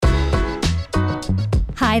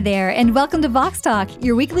Hi there, and welcome to Vox Talk,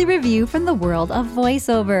 your weekly review from the world of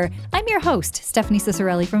voiceover. I'm your host, Stephanie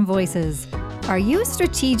Ciccarelli from Voices. Are you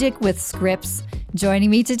strategic with scripts? Joining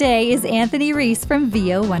me today is Anthony Reese from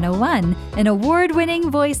VO 101, an award-winning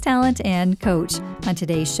voice talent and coach. On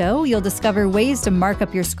today's show, you'll discover ways to mark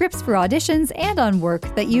up your scripts for auditions and on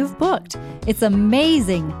work that you've booked. It's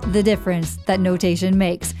amazing the difference that notation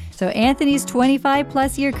makes. So Anthony's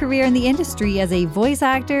 25-plus year career in the industry as a voice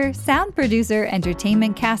actor, sound producer,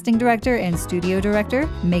 entertainment casting director, and studio director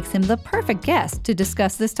makes him the perfect guest to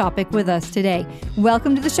discuss this topic with us today.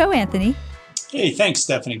 Welcome to the show, Anthony. Hey, thanks,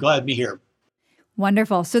 Stephanie. Glad to be here.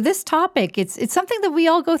 Wonderful. So this topic, it's something that we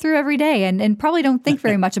all go through every day and probably don't think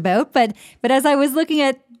very much about. But as I was looking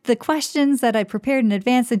at the questions that I prepared in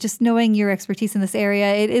advance and just knowing your expertise in this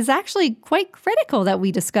area, it is actually quite critical that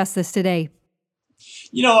we discuss this today.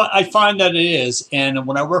 You know, I find that it is. And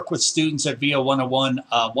when I work with students at VO 101,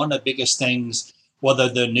 one of the biggest things, whether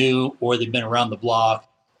they're new or they've been around the block,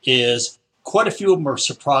 is quite a few of them are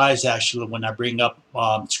surprised, actually, when I bring up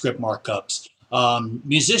script markups.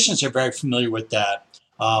 Musicians are very familiar with that,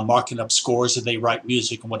 marking up scores as they write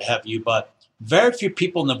music and what have you, but very few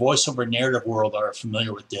people in the voiceover narrative world are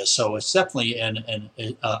familiar with this. So it's definitely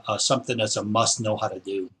something that's a must know how to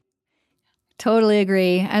do. Totally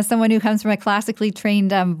agree. As someone who comes from a classically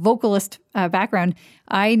trained vocalist background,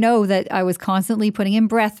 I know that I was constantly putting in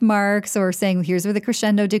breath marks or saying, here's where the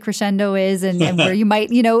crescendo decrescendo is and where you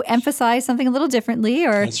might, emphasize something a little differently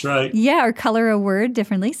or That's right. Yeah, or color a word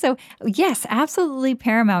differently. So yes, absolutely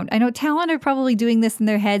paramount. I know talent are probably doing this in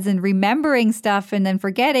their heads and remembering stuff and then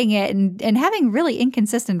forgetting it and having really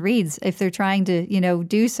inconsistent reads if they're trying to,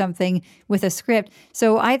 do something with a script.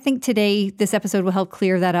 So I think today this episode will help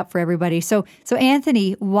clear that up for everybody. So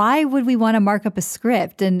Anthony, why would we want to mark up a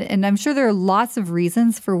script? And I'm sure there are lots of reasons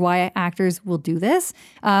for why actors will do this.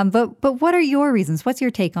 But what are your reasons? What's your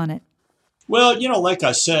take on it? Well, like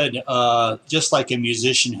I said, just like a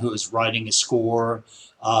musician who is writing a score,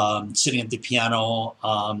 sitting at the piano,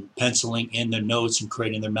 penciling in their notes and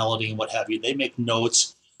creating their melody and what have you, they make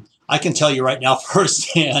notes. I can tell you right now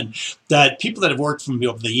firsthand that people that have worked for me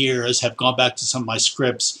over the years have gone back to some of my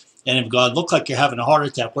scripts and have gone, look like you're having a heart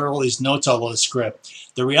attack. What are all these notes all over the script?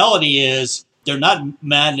 The reality is they're not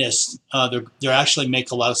madness. They actually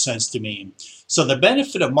make a lot of sense to me. So the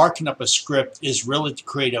benefit of marking up a script is really to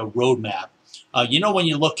create a roadmap. When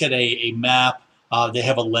you look at a map, they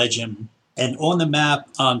have a legend. And on the map,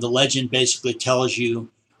 the legend basically tells you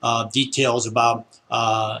details about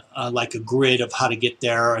like a grid of how to get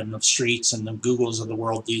there and the streets, and the Googles of the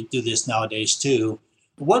world do this nowadays too.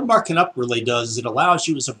 What marking up really does is it allows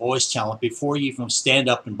you as a voice talent, before you even stand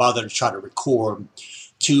up and bother to try to record,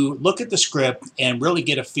 to look at the script and really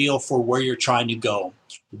get a feel for where you're trying to go.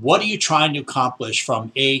 What are you trying to accomplish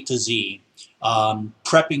from A to Z?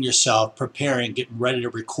 Prepping yourself, preparing, getting ready to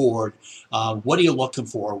record. What are you looking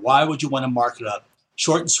for? Why would you want to mark it up?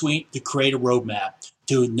 Short and sweet, to create a roadmap,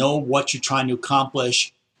 to know what you're trying to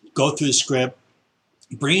accomplish, go through the script,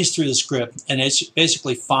 breeze through the script, and it's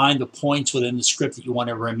basically find the points within the script that you want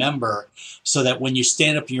to remember so that when you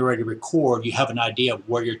stand up and you're ready to record, you have an idea of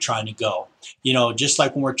where you're trying to go. Just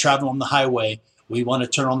like when we're traveling on the highway, we want to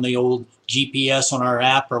turn on the old GPS on our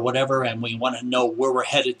app or whatever, and we want to know where we're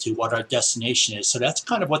headed to, what our destination is. So that's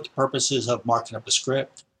kind of what the purpose is of marking up a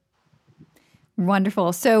script.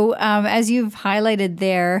 Wonderful. So as you've highlighted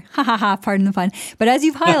there, pardon the pun, but as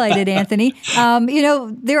you've highlighted, Anthony,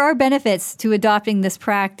 there are benefits to adopting this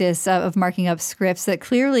practice of marking up scripts that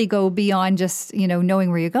clearly go beyond just, knowing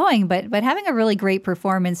where you're going, but having a really great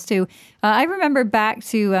performance too. I remember back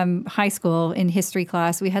to high school in history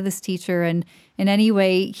class, we had this teacher and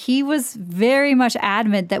anyway, he was very much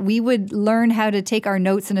adamant that we would learn how to take our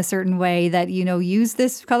notes in a certain way, that, use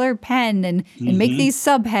this color pen and make these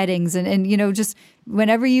subheadings and just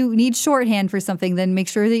whenever you need shorthand for something, then make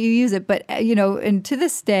sure that you use it. But, and to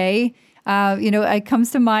this day, it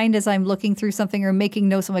comes to mind as I'm looking through something or making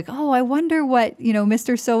notes. I'm like, oh, I wonder what,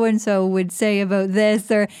 Mr. So-and-so would say about this,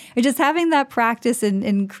 or just having that practice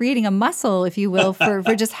and creating a muscle, if you will,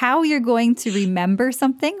 for just how you're going to remember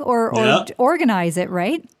something or organize it,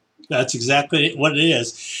 right? That's exactly what it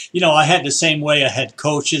is. I had the same way. I had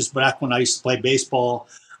coaches back when I used to play baseball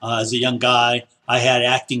as a young guy. I had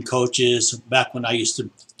acting coaches back when I used to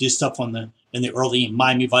do stuff in the early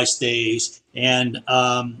Miami Vice days. And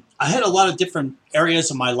I had a lot of different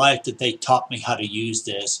areas of my life that they taught me how to use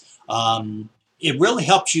this. It really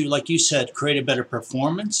helps you, like you said, create a better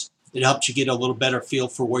performance. It helps you get a little better feel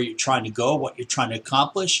for where you're trying to go, what you're trying to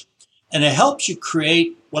accomplish. And it helps you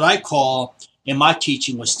create what I call, in my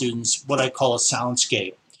teaching with students, what I call a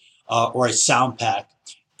soundscape or a sound pack.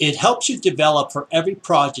 it helps you develop for every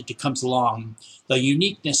project that comes along the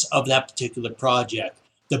uniqueness of that particular project.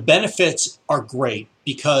 The benefits are great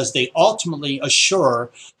because they ultimately assure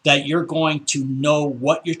that you're going to know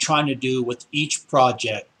what you're trying to do with each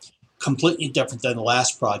project, completely different than the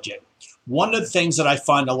last project. One of the things that I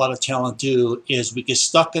find a lot of talent do is we get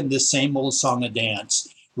stuck in this same old song and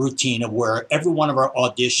dance routine of where every one of our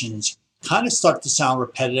auditions kind of start to sound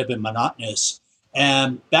repetitive and monotonous.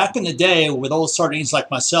 And back in the day, with old sardines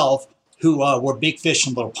like myself, who were big fish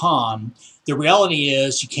in a little pond, the reality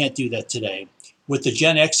is you can't do that today. With the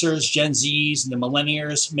Gen Xers, Gen Zs, and the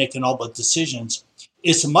millennials making all the decisions,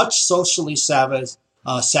 it's a much socially savvy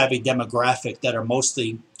demographic that are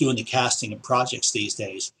mostly doing the casting of projects these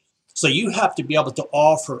days. So you have to be able to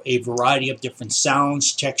offer a variety of different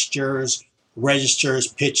sounds, textures, registers,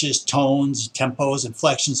 pitches, tones, tempos,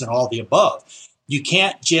 inflections, and all the above. You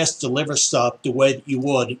can't just deliver stuff the way that you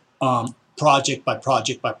would project by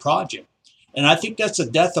project by project. And I think that's the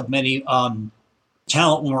death of many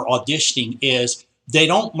talent when we're auditioning is they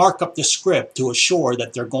don't mark up the script to assure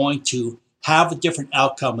that they're going to have a different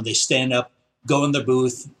outcome when they stand up, go in the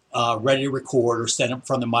booth, ready to record or stand up in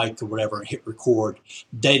front of the mic or whatever and hit record.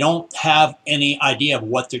 They don't have any idea of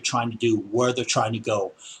what they're trying to do, where they're trying to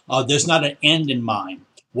go. There's not an end in mind.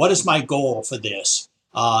 What is my goal for this?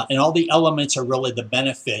 And all the elements are really the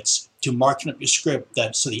benefits to marking up your script.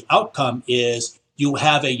 So the outcome is you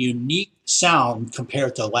have a unique sound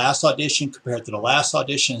compared to the last audition,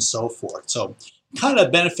 and so forth. So kind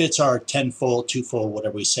of benefits are tenfold, twofold,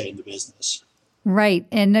 whatever we say in the business. Right.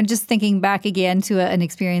 And I'm just thinking back again to an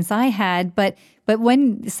experience I had, but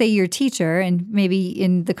when, say, your teacher, and maybe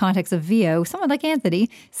in the context of VO, someone like Anthony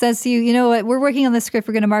says to you, you know what, we're working on the script,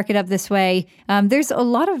 we're going to mark it up this way. There's a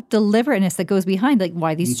lot of deliberateness that goes behind, like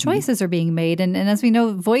why these choices are being made. And as we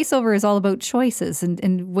know, voiceover is all about choices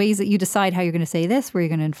and ways that you decide how you're going to say this, where you're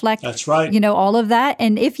going to inflect. That's right. All of that.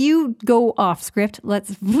 And if you go off script,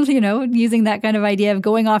 using that kind of idea of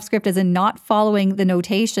going off script as in not following the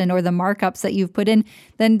notation or the markups that you've put in,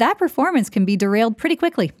 then that performance can be derailed pretty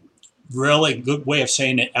quickly. Really good way of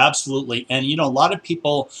saying it. Absolutely. And, a lot of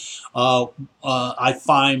people, I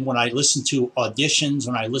find when I listen to auditions,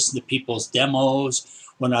 when I listen to people's demos,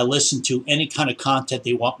 when I listen to any kind of content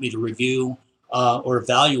they want me to review or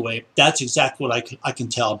evaluate, that's exactly what I can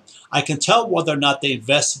tell. I can tell whether or not they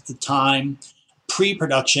invested the time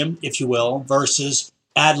pre-production, if you will, versus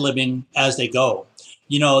ad-libbing as they go.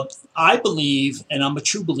 I believe, and I'm a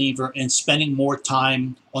true believer in spending more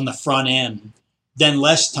time on the front end than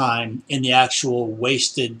less time in the actual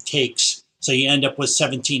wasted takes. So you end up with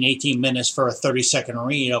 17, 18 minutes for a 30-second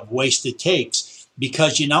read of wasted takes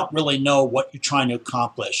because you don't really know what you're trying to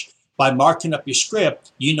accomplish. By marking up your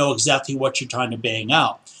script, you know exactly what you're trying to bang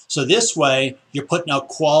out. So this way, you're putting out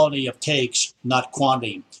quality of takes, not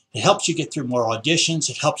quantity. It helps you get through more auditions.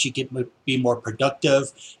 It helps you be more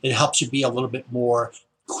productive. It helps you be a little bit more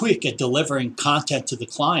quick at delivering content to the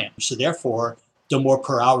client. So therefore, the more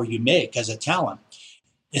per hour you make as a talent.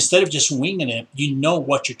 Instead of just winging it, you know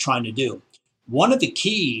what you're trying to do. One of the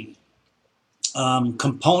key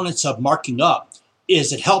components of marking up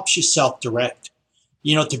is it helps you self-direct.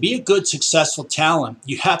 To be a good, successful talent,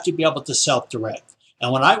 you have to be able to self-direct.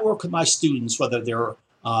 And when I work with my students, whether they're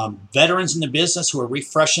veterans in the business who are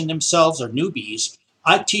refreshing themselves or newbies,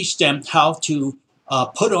 I teach them how to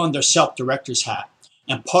put on their self-director's hat.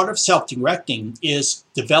 And part of self-directing is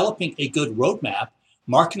developing a good roadmap,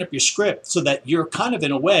 marking up your script so that you're kind of,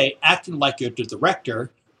 in a way, acting like you're the director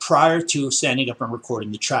prior to standing up and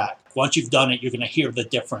recording the track. Once you've done it, you're going to hear the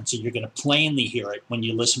difference, and you're going to plainly hear it when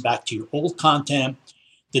you listen back to your old content,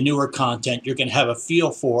 the newer content. You're going to have a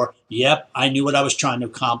feel for, yep, I knew what I was trying to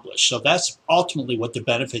accomplish. So that's ultimately what the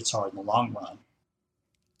benefits are in the long run.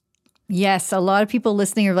 Yes, a lot of people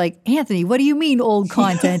listening are like, Anthony, what do you mean old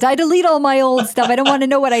content? I delete all my old stuff. I don't want to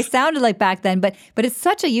know what I sounded like back then. But it's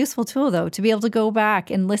such a useful tool, though, to be able to go back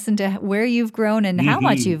and listen to where you've grown and how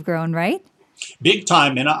much you've grown, right? Big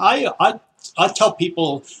time. And I tell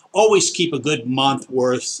people always keep a good month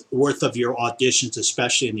worth of your auditions,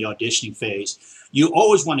 especially in the auditioning phase. You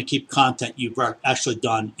always want to keep content you've actually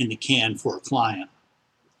done in the can for a client,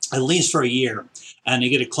 at least for a year. And you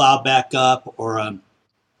get a cloud backup or a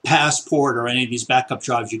Passport or any of these backup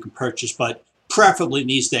drives you can purchase, but preferably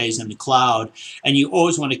these days in the cloud. And you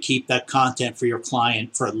always want to keep that content for your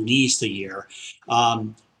client for at least a year.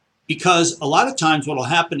 Because a lot of times what will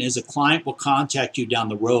happen is a client will contact you down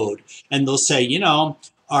the road and they'll say,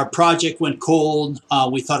 our project went cold.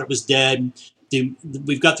 We thought it was dead.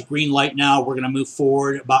 We've got the green light now. We're going to move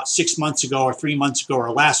forward. About 6 months ago or 3 months ago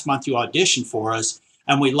or last month, you auditioned for us.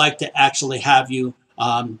 And we'd like to actually have you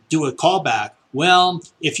do a callback. Well,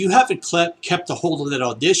 if you haven't kept a hold of that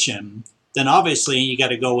audition, then obviously you got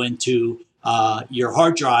to go into your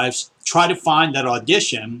hard drives, try to find that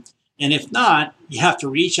audition. And if not, you have to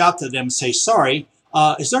reach out to them and say, sorry,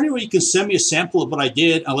 is there any way you can send me a sample of what I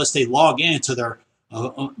did, unless they log into their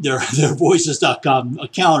voices.com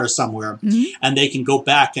account or somewhere, and they can go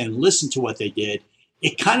back and listen to what they did.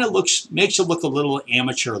 It kind of makes you look a little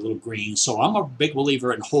amateur, a little green. So I'm a big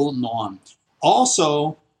believer in holding on.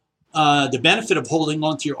 Also, the benefit of holding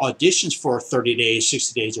on to your auditions for 30 days,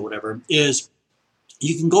 60 days or whatever is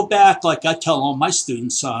you can go back, like I tell all my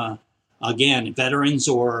students, again, veterans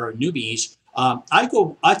or newbies, I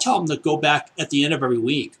tell them to go back at the end of every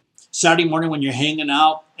week. Saturday morning when you're hanging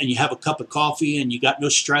out and you have a cup of coffee and you got no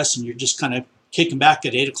stress and you're just kind of kicking back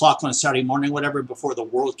at 8 o'clock on a Saturday morning, whatever, before the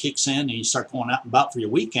world kicks in and you start going out and about for your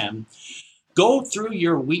weekend, go through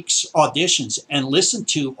your week's auditions and listen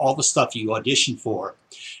to all the stuff you auditioned for.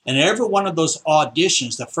 And every one of those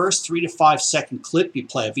auditions, the first 3 to 5 second clip you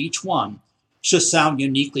play of each one should sound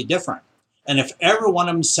uniquely different. And if every one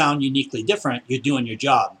of them sound uniquely different, you're doing your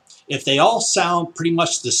job. If they all sound pretty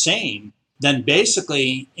much the same, then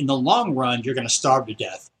basically in the long run, you're going to starve to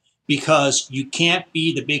death, because you can't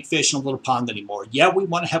be the big fish in a little pond anymore. Yeah, we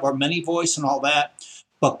want to have our many voice and all that,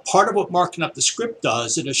 but part of what marking up the script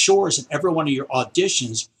does, it assures that every one of your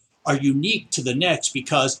auditions are unique to the next,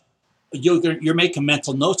 because you're making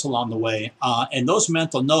mental notes along the way, and those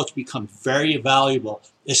mental notes become very valuable.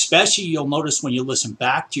 Especially, you'll notice when you listen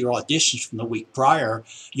back to your auditions from the week prior,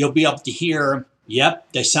 you'll be able to hear,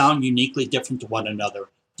 yep, they sound uniquely different to one another.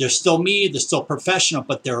 They're still me, they're still professional,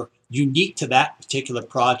 but they're unique to that particular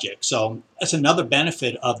project. So that's another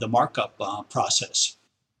benefit of the markup process.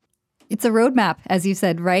 It's a roadmap, as you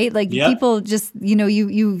said, right? Like people just, you know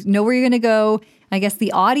where you're going to go. I guess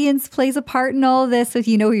the audience plays a part in all of this. So if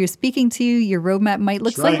you know who you're speaking to, your roadmap might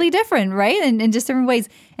look slightly different, right? And in just different ways.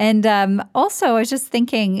 And also, I was just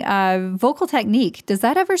thinking, vocal technique, does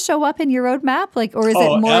that ever show up in your roadmap? Like, or is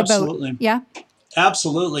it more absolutely. Yeah?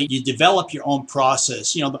 Absolutely. You develop your own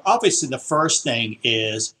process. Obviously the first thing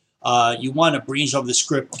is you want to breeze over the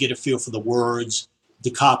script, get a feel for the words,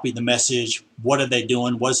 the copy, the message. What are they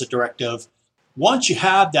doing? What is the directive? Once you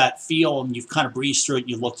have that feel and you've kind of breezed through it,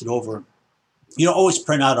 you looked it over, always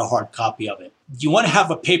print out a hard copy of it. You want to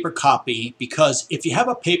have a paper copy, because if you have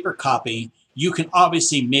a paper copy, you can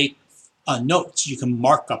obviously make notes. You can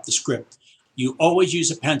mark up the script. You always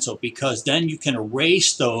use a pencil, because then you can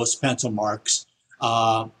erase those pencil marks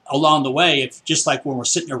along the way, just like when we're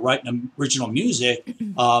sitting there writing original music.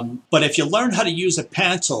 But if you learn how to use a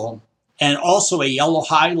pencil and also a yellow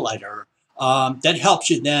highlighter, that helps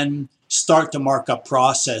you then start the markup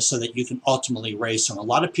process so that you can ultimately erase them. A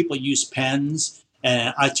lot of people use pens,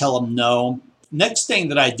 and I tell them no. Next thing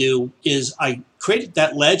that I do is I created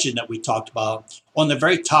that legend that we talked about on the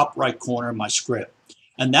very top right corner of my script.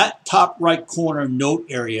 And that top right corner note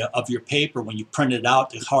area of your paper, when you print it out,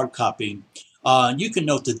 the hard copy, you can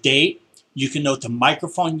note the date, you can note the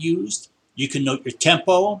microphone used, you can note your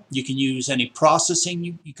tempo, you can use any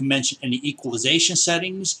processing, you can mention any equalization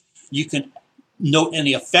settings, you can note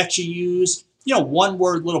any effects you use, one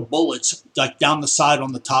word little bullets like down the side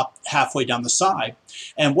on the top, halfway down the side.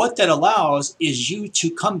 And what that allows is you to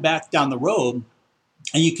come back down the road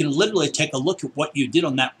and you can literally take a look at what you did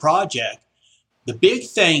on that project. The big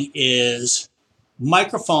thing is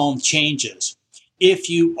microphone changes. If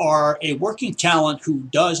you are a working talent who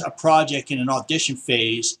does a project in an audition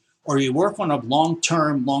phase, or you work on a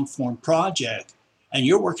long-term, long-form project, and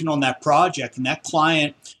you're working on that project, and that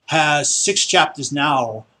client has 6 chapters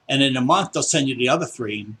now, and in a month they'll send you the other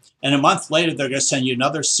 3, and a month later they're going to send you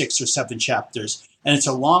another 6 or 7 chapters, and it's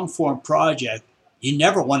a long-form project, you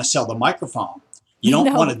never want to sell the microphone. You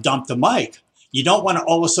don't want to dump the mic. You don't want to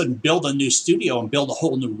all of a sudden build a new studio and build a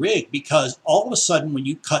whole new rig, because all of a sudden when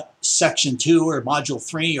you cut section 2 or module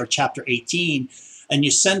 3 or chapter 18 and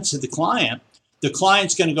you send it to the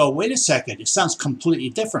client's going to go, wait a second, it sounds completely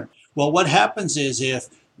different. Well, what happens is if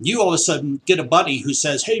you all of a sudden get a buddy who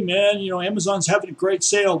says, hey man, Amazon's having a great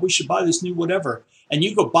sale, we should buy this new whatever, and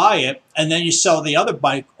you go buy it and then you sell the other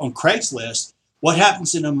bike on Craigslist, what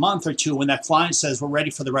happens in a month or two when that client says, we're ready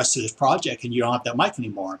for the rest of this project and you don't have that mic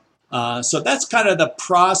anymore? So that's kind of the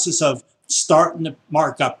process of starting to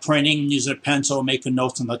mark up, printing, using a pencil, making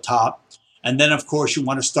notes on the top. And then, of course, you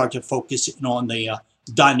want to start to focus on the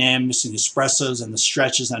dynamics and the expressives and the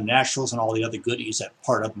stretches and naturals and all the other goodies that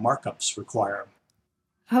part of markups require.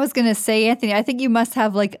 I was going to say, Anthony, I think you must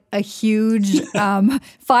have like a huge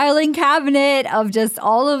filing cabinet of just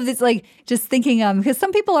all of this, like just thinking, because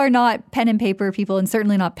some people are not pen and paper people, and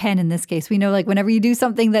certainly not pen in this case. We know like whenever you do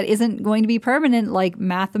something that isn't going to be permanent, like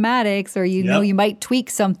mathematics, or you know you might tweak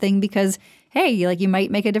something because, hey, like you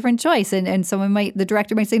might make a different choice, and the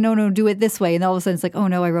director might say, no, do it this way. And all of a sudden it's like, oh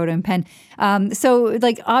no, I wrote it in pen. So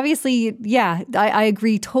like, obviously, yeah, I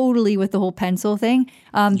agree totally with the whole pencil thing.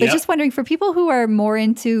 But just wondering, for people who are more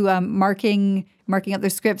into marking up their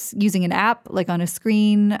scripts using an app, like on a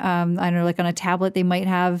screen, I don't know, like on a tablet, they might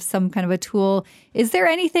have some kind of a tool. Is there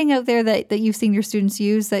anything out there that you've seen your students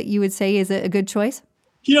use that you would say is a good choice?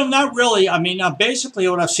 Not really. I mean, basically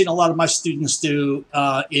what I've seen a lot of my students do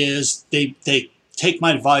is they take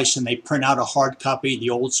my advice and they print out a hard copy, the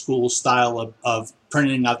old school style of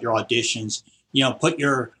printing out your auditions. Put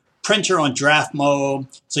your printer on draft mode,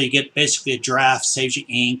 so you get basically a draft, saves you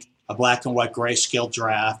ink, a black and white grayscale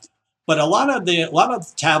draft. But a lot of the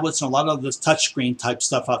tablets and a lot of the touchscreen type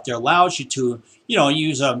stuff out there allows you to,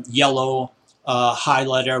 use a yellow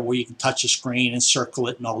highlighter where you can touch a screen and circle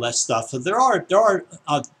it and all that stuff. So there are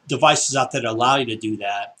devices out there that allow you to do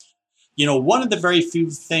that. One of the very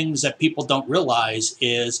few things that people don't realize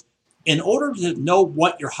is, in order to know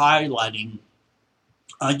what you're highlighting,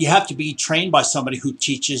 you have to be trained by somebody who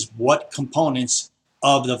teaches what components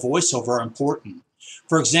of the voiceover are important.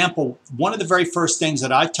 For example, one of the very first things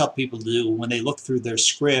that I tell people to do when they look through their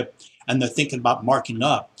script and they're thinking about marking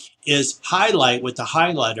up is highlight with the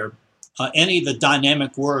highlighter any of the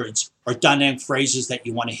dynamic words or dynamic phrases that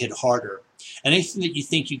you want to hit harder. Anything that you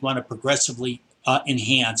think you want to progressively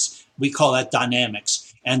enhance, we call that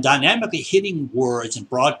dynamics. And dynamically hitting words and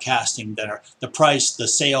broadcasting that are the price, the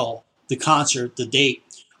sale, the concert, the date,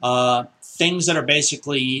 things that are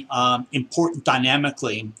basically important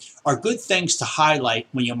dynamically are good things to highlight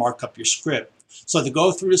when you mark up your script. So to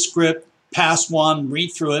go through the script, pass one, read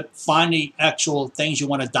through it, find the actual things you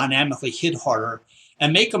want to dynamically hit harder,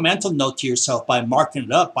 and make a mental note to yourself by marking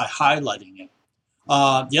it up, by highlighting it.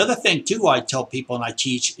 The other thing, too, I tell people and I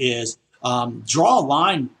teach is draw a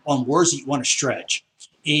line on words that you want to stretch.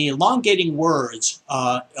 Elongating words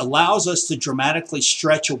allows us to dramatically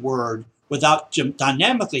stretch a word without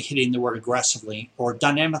dynamically hitting the word aggressively or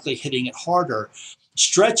dynamically hitting it harder.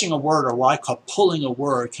 Stretching a word, or what I call pulling a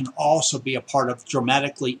word, can also be a part of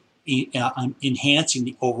dramatically enhancing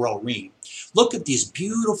the overall read. Look at these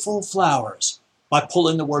beautiful flowers. By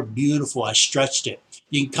pulling the word beautiful, I stretched it.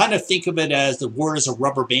 You can kind of think of it as the word as a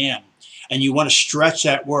rubber band, and you want to stretch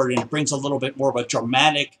that word, and it brings a little bit more of a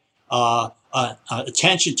dramatic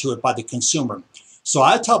attention to it by the consumer. So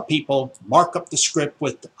I tell people, mark up the script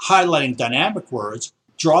with highlighting dynamic words,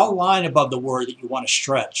 draw a line above the word that you want to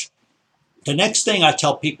stretch. The next thing I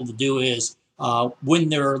tell people to do is when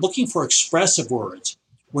they're looking for expressive words,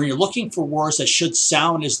 when you're looking for words that should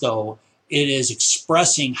sound as though it is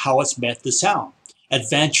expressing how it's meant to sound.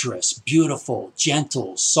 Adventurous, beautiful,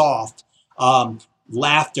 gentle, soft,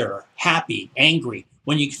 laughter, happy, angry.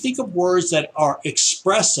 When you think of words that are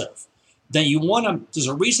expressive, then you want to, there's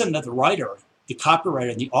a reason that the writer, the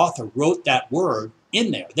copywriter, the author wrote that word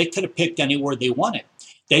in there. They could have picked any word they wanted.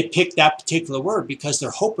 They picked that particular word because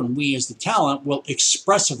they're hoping we as the talent will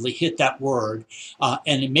expressively hit that word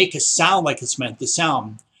and make it sound like it's meant to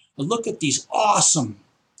sound. But look at these awesome,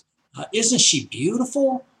 isn't she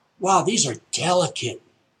beautiful? Wow, these are delicate.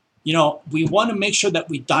 We want to make sure that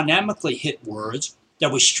we dynamically hit words,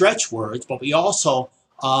 that we stretch words, but we also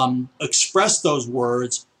express those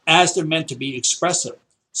words as they're meant to be expressive.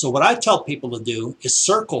 So what I tell people to do is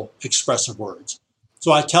circle expressive words.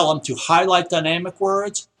 So I tell them to highlight dynamic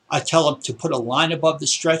words. I tell them to put a line above the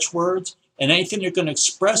stretch words, and anything they're going to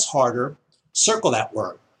express harder, circle that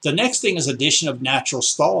word. The next thing is addition of natural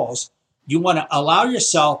stalls. You want to allow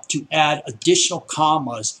yourself to add additional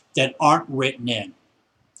commas that aren't written in.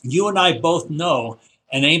 You and I both know,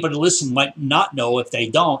 and anybody listening might not know. If they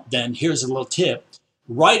don't, then here's a little tip.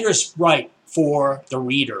 Writers write for the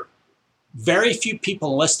reader. Very few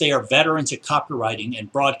people, unless they are veterans at copywriting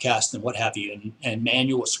and broadcast and what have you, and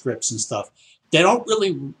manual scripts and stuff, they don't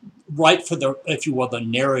really write for the, if you will, the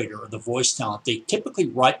narrator or the voice talent. They typically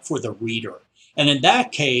write for the reader. And in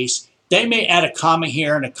that case, they may add a comma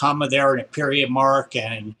here and a comma there and a period mark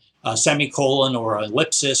and a semicolon or an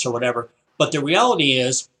ellipsis or whatever. But the reality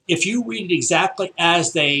is, if you read it exactly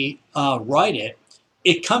as they write it,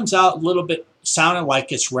 it comes out a little bit sounding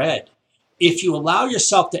like it's read. If you allow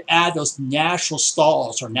yourself to add those natural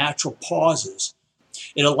stalls or natural pauses,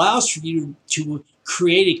 it allows for you to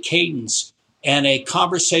create a cadence and a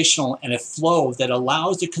conversational and a flow that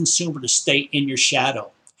allows the consumer to stay in your shadow.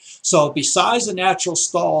 So besides the natural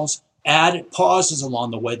stalls, Add pauses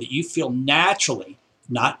along the way that you feel naturally,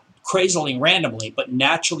 not crazily randomly, but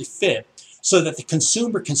naturally fit so that the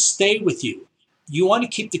consumer can stay with you. You want to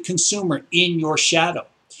keep the consumer in your shadow.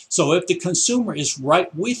 So if the consumer is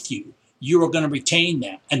right with you, you are going to retain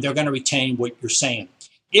them and they're going to retain what you're saying.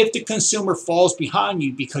 If the consumer falls behind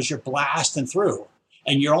you because you're blasting through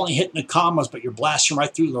and you're only hitting the commas, but you're blasting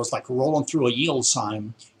right through those like rolling through a yield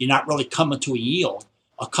sign, you're not really coming to a yield,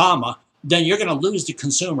 a comma, then you're going to lose the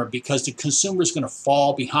consumer because the consumer is going to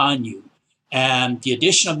fall behind you. And the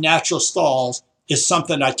addition of natural stalls is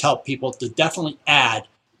something I tell people to definitely add.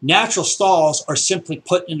 Natural stalls are simply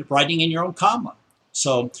writing in your own comma.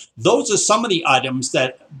 So those are some of the items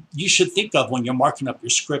that you should think of when you're marking up your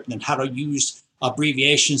script and how to use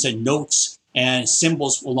abbreviations and notes and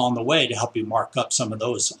symbols along the way to help you mark up some of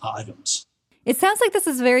those items. It sounds like this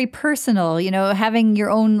is very personal, having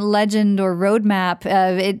your own legend or roadmap.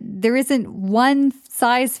 There isn't one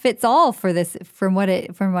size fits all for this from what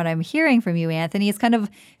I'm hearing from you, Anthony. It's kind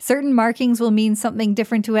of certain markings will mean something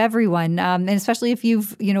different to everyone. And especially if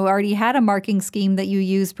you've, already had a marking scheme that you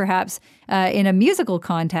use perhaps in a musical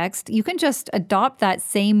context, you can just adopt that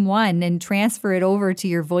same one and transfer it over to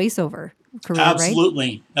your voiceover career, Absolutely.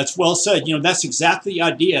 Right? That's well said. That's exactly the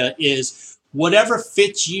idea is whatever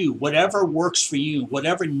fits you, whatever works for you,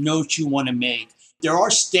 whatever note you want to make. There are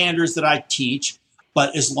standards that I teach,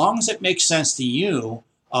 but as long as it makes sense to you,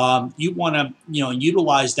 you want to,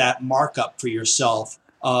 utilize that markup for yourself.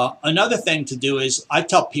 Another thing to do is I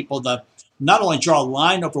tell people to not only draw a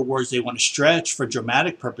line over words they want to stretch for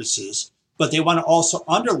dramatic purposes, but they want to also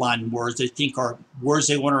underline words they think are words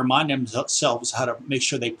they want to remind themselves how to make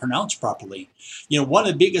sure they pronounce properly. One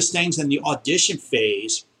of the biggest things in the audition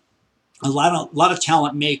phase a lot of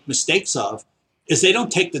talent make mistakes of is they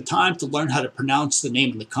don't take the time to learn how to pronounce the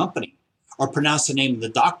name of the company or pronounce the name of the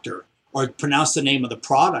doctor or pronounce the name of the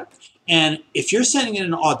product. And if you're sending in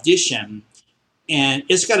an audition and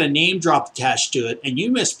it's got a name drop attached to it and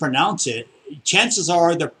you mispronounce it, chances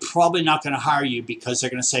are they're probably not going to hire you because they're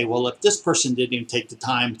going to say, well, if this person didn't even take the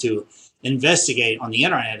time to investigate on the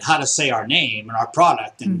internet how to say our name and our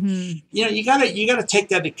product, and you got to take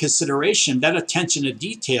that into consideration, that attention to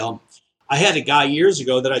detail. I had a guy years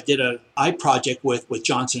ago that I did an eye project with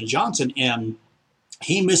Johnson & Johnson, and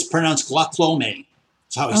he mispronounced glaucoma.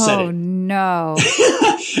 That's how he said it. Oh, no.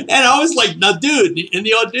 And I was like, now, dude, in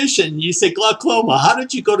the audition, you say glaucoma. How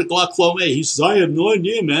did you go to glaucoma? He says, I have no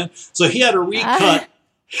idea, man. So he had to recut.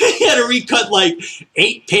 He had to recut like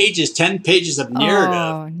 8 pages, 10 pages of narrative.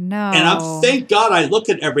 Oh, no. And thank God I look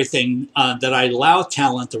at everything that I allow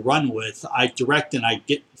talent to run with. I direct and I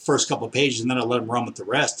get first couple of pages and then I let them run with the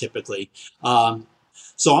rest typically.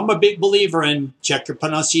 So I'm a big believer in check your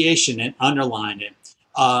pronunciation and underline it.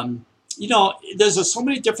 There's so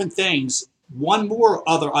many different things. One more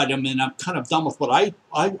other item, and I'm kind of done with what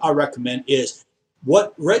I recommend is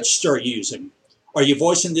what register are you using? Are you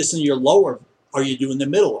voicing this in your lower? Are you doing the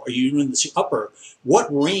middle? Are you doing the upper? What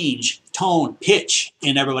range, tone, pitch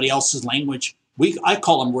in everybody else's language? I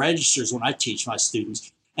call them registers when I teach my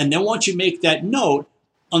students. And then once you make that note,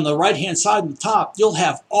 on the right-hand side and the top, you'll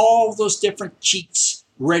have all those different cheats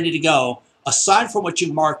ready to go. Aside from what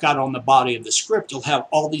you mark out on the body of the script, you'll have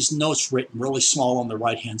all these notes written really small on the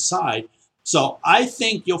right-hand side. So I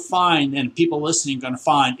think you'll find, and people listening are going to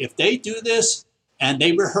find, if they do this and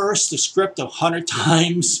they rehearse the script 100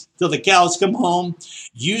 times till the cows come home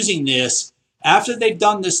using this, after they've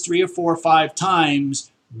done this 3 or 4 or 5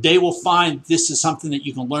 times, they will find this is something that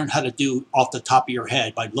you can learn how to do off the top of your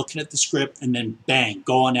head by looking at the script and then bang,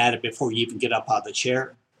 going at it before you even get up out of the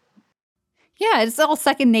chair. Yeah, it's all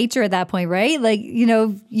second nature at that point, right? Like,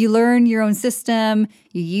 you learn your own system,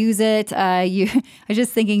 you use it. I was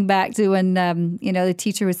just thinking back to when, the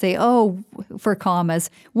teacher would say, for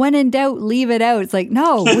commas, when in doubt, leave it out. It's like,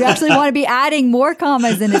 no, we actually want to be adding more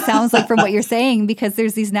commas. And it sounds like from what you're saying, because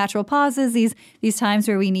there's these natural pauses, these times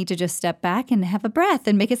where we need to just step back and have a breath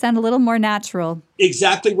and make it sound a little more natural.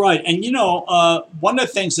 Exactly right. And, one of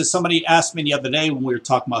the things that somebody asked me the other day when we were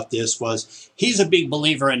talking about this was he's a big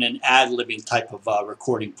believer in an ad-libbing type of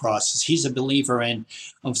recording process. He's a believer in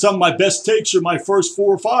some of my best takes are my first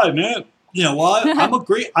 4 or 5, man.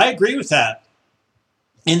 I agree with that.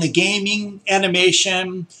 In the gaming,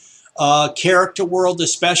 animation, character world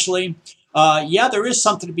especially, there is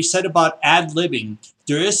something to be said about ad-libbing.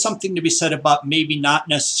 There is something to be said about maybe not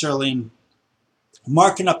necessarily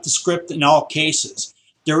marking up the script in all cases.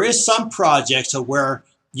 There is some projects where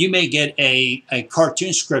you may get a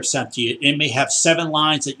cartoon script sent to you. It may have 7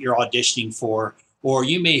 lines that you're auditioning for, or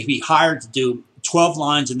you may be hired to do 12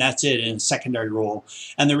 lines and that's it in a secondary role.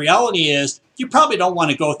 And the reality is you probably don't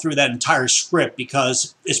want to go through that entire script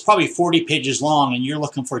because it's probably 40 pages long and you're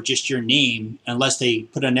looking for just your name unless they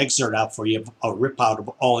put an excerpt out for you, a rip out of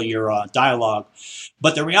all your dialogue.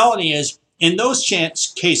 But the reality is in those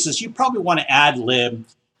cases, you probably want to ad lib,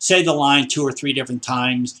 say the line 2 or 3 different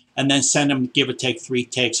times, and then send them, give or take 3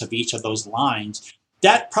 takes of each of those lines.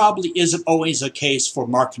 That probably isn't always a case for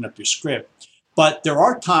marking up your script. But there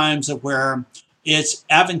are times where it's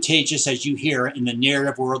advantageous, as you hear in the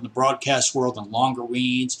narrative world, the broadcast world, and longer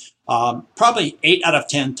reads. Probably 8 out of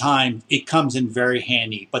 10 times it comes in very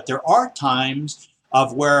handy. But there are times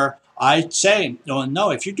of where I'd say, no,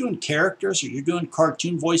 if you're doing characters or you're doing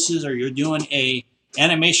cartoon voices or you're doing a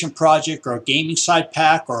animation project or a gaming side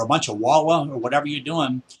pack or a bunch of Walla or whatever you're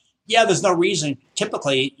doing, yeah, there's no reason.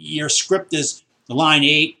 Typically, your script is line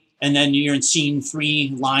 8, and then you're in scene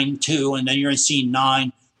 3, line 2, and then you're in scene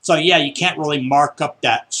 9. So yeah, you can't really mark up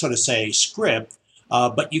that sort of say script,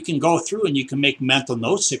 but you can go through and you can make mental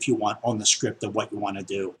notes if you want on the script of what you want to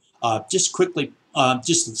do. Just quickly,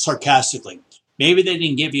 just sarcastically, maybe they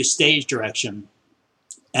didn't give you stage direction,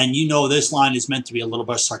 and you know this line is meant to be a little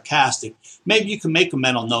bit sarcastic. Maybe you can make a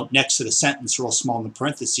mental note next to the sentence, real small in the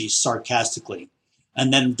parentheses, sarcastically,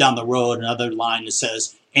 and then down the road another line that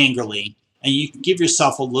says angrily. And you can give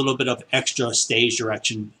yourself a little bit of extra stage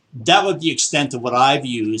direction. That would be the extent of what I've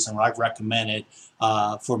used and what I've recommended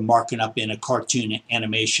for marking up in a cartoon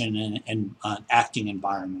animation and acting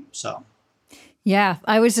environment. So. Yeah,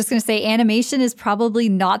 I was just going to say animation is probably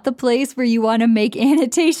not the place where you want to make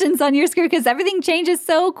annotations on your script because everything changes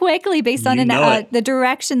so quickly based on the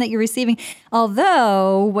direction that you're receiving.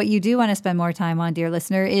 Although what you do want to spend more time on, dear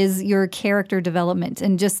listener, is your character development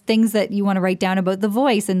and just things that you want to write down about the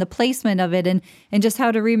voice and the placement of it and just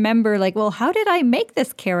how to remember, like, well, how did I make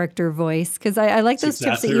this character voice? Because I like those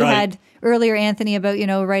tips that you had earlier, Anthony, about,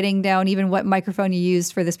 writing down even what microphone you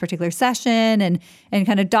used for this particular session and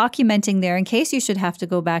kind of documenting there in case you should have to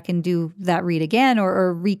go back and do that read again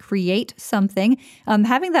or recreate something.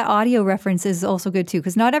 Having that audio reference is also good too,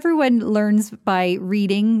 because not everyone learns by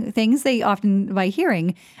reading things. They often by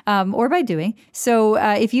hearing or by doing. So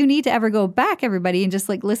if you need to ever go back, everybody, and just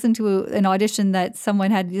like listen to an audition that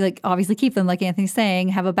someone had, like obviously keep them, like Anthony's saying,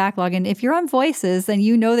 have a backlog. And if you're on Voices, then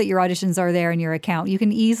you know that your auditions are there in your account. You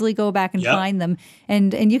can easily go back and find them.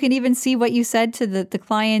 And you can even see what you said to the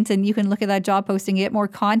client, and you can look at that job posting, get more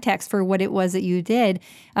context for what it was that you did.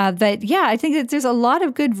 But yeah, I think that there's a lot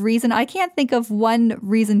of good reason. I can't think of one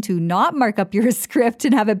reason to not mark up your script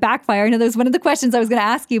and have it backfire. I know that was one of the questions I was going to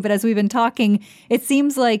ask you, but as we've been talking, it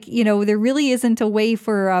seems like, there really isn't a way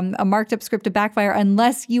for a marked up script to backfire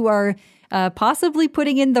unless you are possibly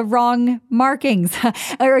putting in the wrong markings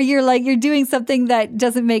or you're doing something that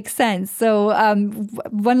doesn't make sense. So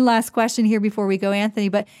one last question here before we go, Anthony,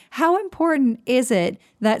 but how important is it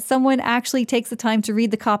that someone actually takes the time to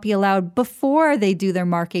read the copy aloud before they do their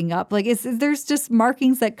marking up? Like, there's just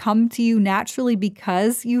markings that come to you naturally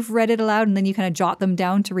because you've read it aloud and then you kind of jot them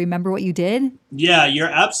down to remember what you did? Yeah, you're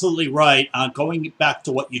absolutely right. Going back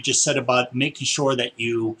to what you just said about making sure that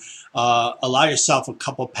you allow yourself a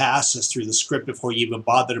couple passes through the script before you even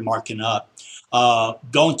bother to marking up.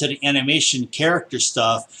 Going to the animation character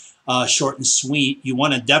stuff, short and sweet, you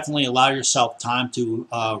want to definitely allow yourself time to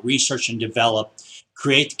research and develop.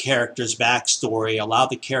 Create the character's backstory, allow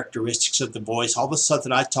the characteristics of the voice, all the stuff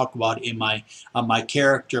that I talk about in my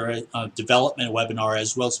character development webinar,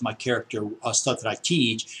 as well as my character stuff that I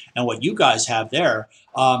teach, and what you guys have there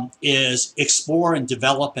is explore and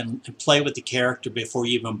develop and play with the character before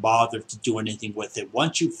you even bother to do anything with it.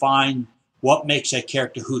 Once you find what makes that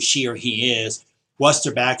character who she or he is, what's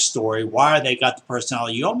their backstory, why are they got the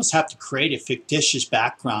personality, you almost have to create a fictitious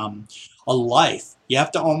background, a life. You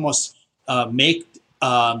have to almost make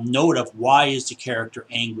note of why is the character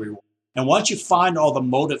angry. And once you find all the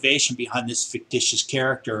motivation behind this fictitious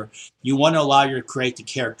character, you want to allow you to create the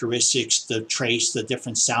characteristics, the traits, the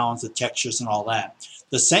different sounds, the textures, and all that.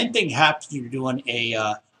 The same thing happens when you're doing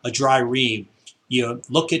a dry read. You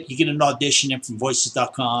get an audition in from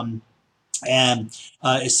voices.com, and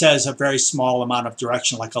it says a very small amount of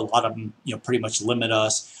direction, like a lot of them, pretty much limit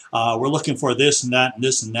us. We're looking for this and that and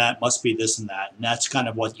this and that, must be this and that. And that's kind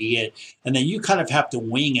of what you get. And then you kind of have to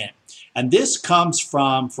wing it. And this comes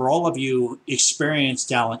from, for all of you experienced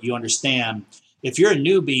talent, you understand, if you're a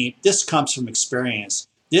newbie, this comes from experience.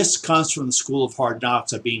 This comes from the school of hard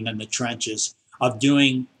knocks of being in the trenches, of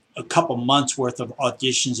doing a couple months worth of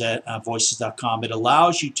auditions at voices.com. It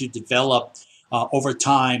allows you to develop over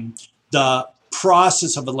time the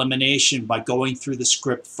process of elimination by going through the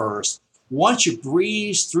script first. Once you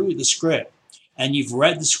breeze through the script and you've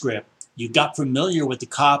read the script, You got familiar with the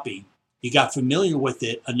copy. You got familiar with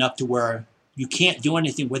it enough to where you can't do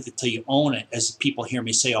anything with it till you own it. As people hear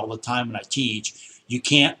me say all the time when I teach, you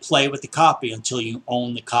can't play with the copy until you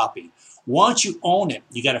own the copy. Once you own it,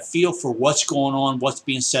 you got a feel for what's going on, what's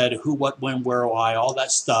being said, who, what, when, where, why, all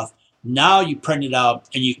that stuff. Now you print it out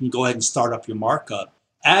and you can go ahead and start up your markup.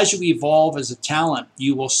 As you evolve as a talent,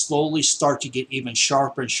 you will slowly start to get even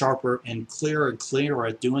sharper and sharper and clearer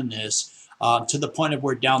at doing this, to the point of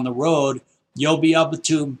where down the road, you'll be able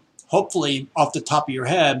to, hopefully off the top of your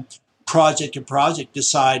head, project to project,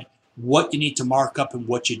 decide what you need to mark up and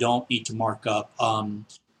what you don't need to mark up.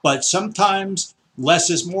 But sometimes less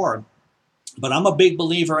is more. But I'm a big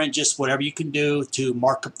believer in just whatever you can do to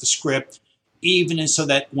mark up the script, even so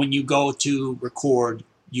that when you go to record,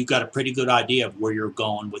 you got a pretty good idea of where you're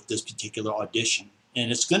going with this particular audition.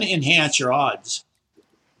 And it's going to enhance your odds.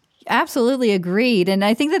 Absolutely agreed. And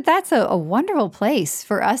I think that that's a wonderful place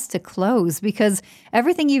for us to close, because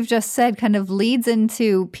everything you've just said kind of leads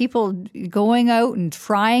into people going out and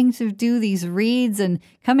trying to do these reads and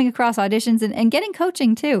coming across auditions and getting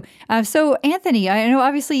coaching too. So Anthony, I know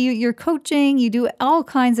obviously you're coaching, you do all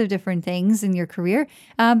kinds of different things in your career,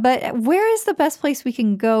 but where is the best place we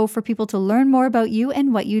can go for people to learn more about you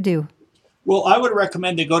and what you do? Well, I would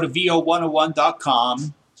recommend they go to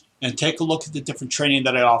vo101.com. and take a look at the different training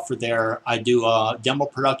that I offer there. I do demo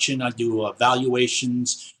production. I do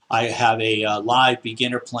evaluations. I have a live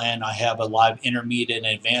beginner plan. I have a live intermediate and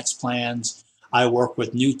advanced plans. I work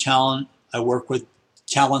with new talent. I work with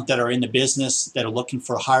talent that are in the business that are looking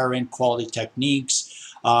for higher end quality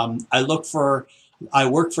techniques. I work for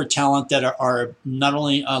talent that are not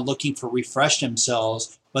only looking for refresh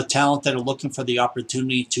themselves, but talent that are looking for the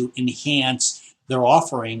opportunity to enhance their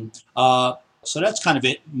offering. So that's kind of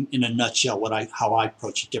it in a nutshell, how I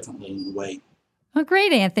approach it differently in a way. Well,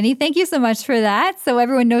 great, Anthony. Thank you so much for that. So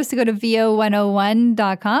everyone knows to go to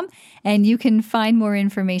vo101.com and you can find more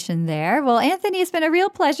information there. Well, Anthony, it's been a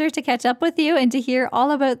real pleasure to catch up with you and to hear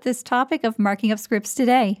all about this topic of marking up scripts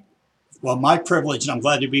today. Well, my privilege, and I'm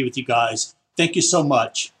glad to be with you guys. Thank you so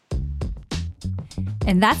much.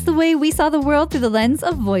 And that's the way we saw the world through the lens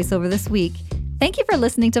of voiceover this week. Thank you for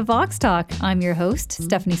listening to Vox Talk. I'm your host,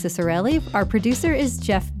 Stephanie Ciccarelli. Our producer is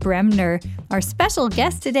Jeff Bremner. Our special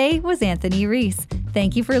guest today was Anthony Reese.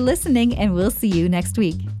 Thank you for listening, and we'll see you next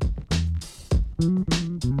week.